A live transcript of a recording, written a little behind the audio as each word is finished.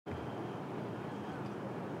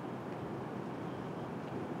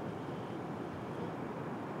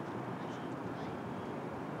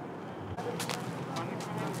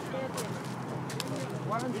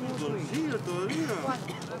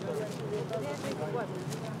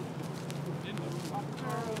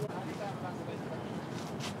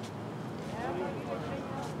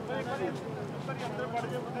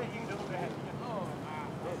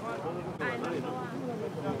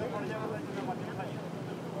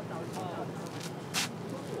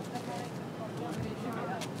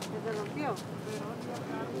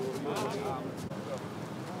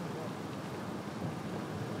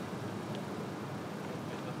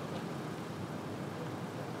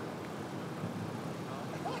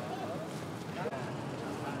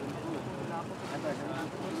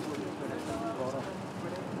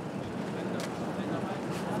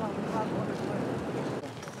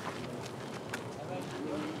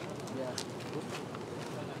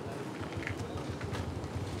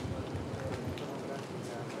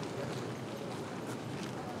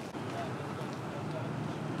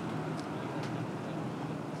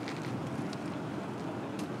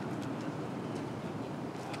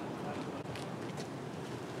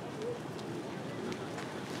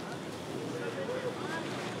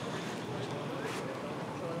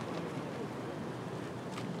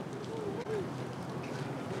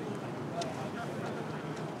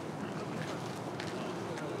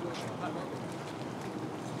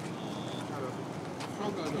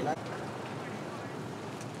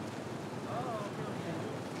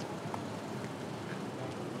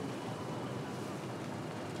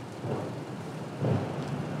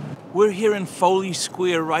We're here in Foley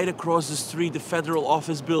Square, right across the street, the federal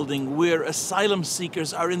office building, where asylum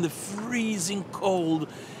seekers are in the freezing cold.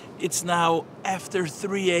 It's now after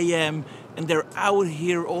 3 a.m. and they're out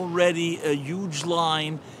here already, a huge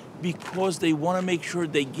line, because they want to make sure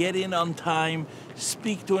they get in on time,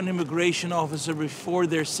 speak to an immigration officer before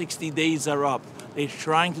their 60 days are up. They're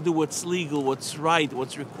trying to do what's legal, what's right,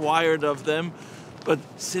 what's required of them. But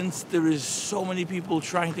since there is so many people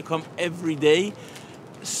trying to come every day,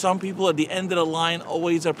 some people at the end of the line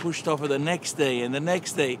always are pushed off for the next day and the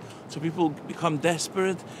next day. So people become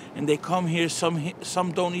desperate and they come here.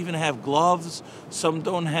 Some don't even have gloves. Some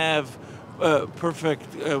don't have perfect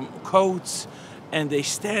coats. And they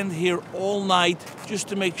stand here all night just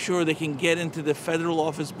to make sure they can get into the federal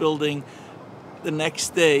office building the next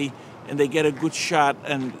day and they get a good shot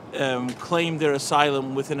and claim their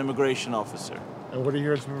asylum with an immigration officer. And what are you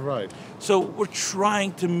here to provide? So we're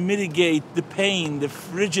trying to mitigate the pain, the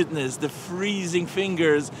frigidness, the freezing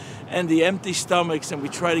fingers, and the empty stomachs, and we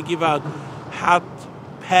try to give out hot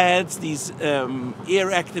pads, these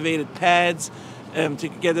air-activated pads, to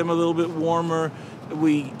get them a little bit warmer.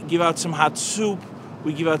 We give out some hot soup.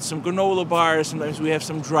 We give out some granola bars. Sometimes we have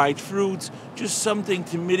some dried fruits, just something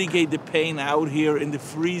to mitigate the pain out here in the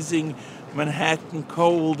freezing Manhattan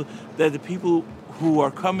cold that the people who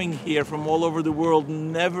are coming here from all over the world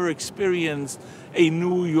never experienced a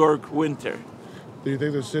New York winter. Do you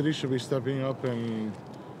think the city should be stepping up and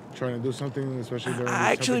trying to do something, especially during these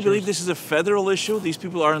I actually believe this is a federal issue. These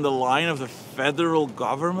people are in the line of the federal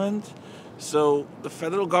government. So the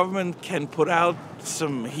federal government can put out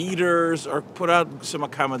some heaters or put out some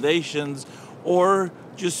accommodations or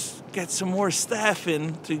just get some more staff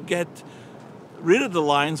in to get rid of the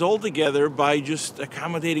lines altogether by just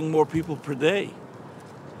accommodating more people per day.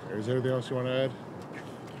 Is there anything else you want to add?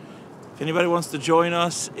 If anybody wants to join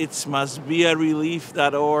us, it's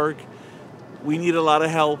mustbearelief.org. We need a lot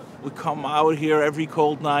of help. We come out here every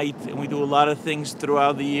cold night and we do a lot of things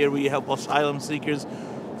throughout the year. We help asylum seekers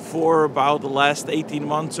for about the last 18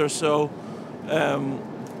 months or so.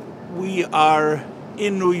 We are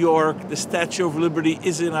in New York. The Statue of Liberty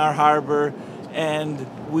is in our harbor and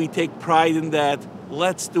we take pride in that.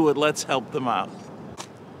 Let's do it. Let's help them out.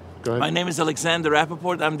 Go ahead. My name is Alexander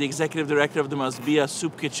Rappaport. I'm the executive director of the Masbia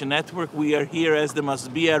Soup Kitchen Network. We are here as the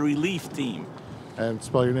Masbia Relief Team. And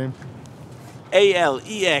spell your name?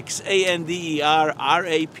 ALEXANDER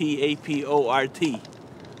RAPAPORT.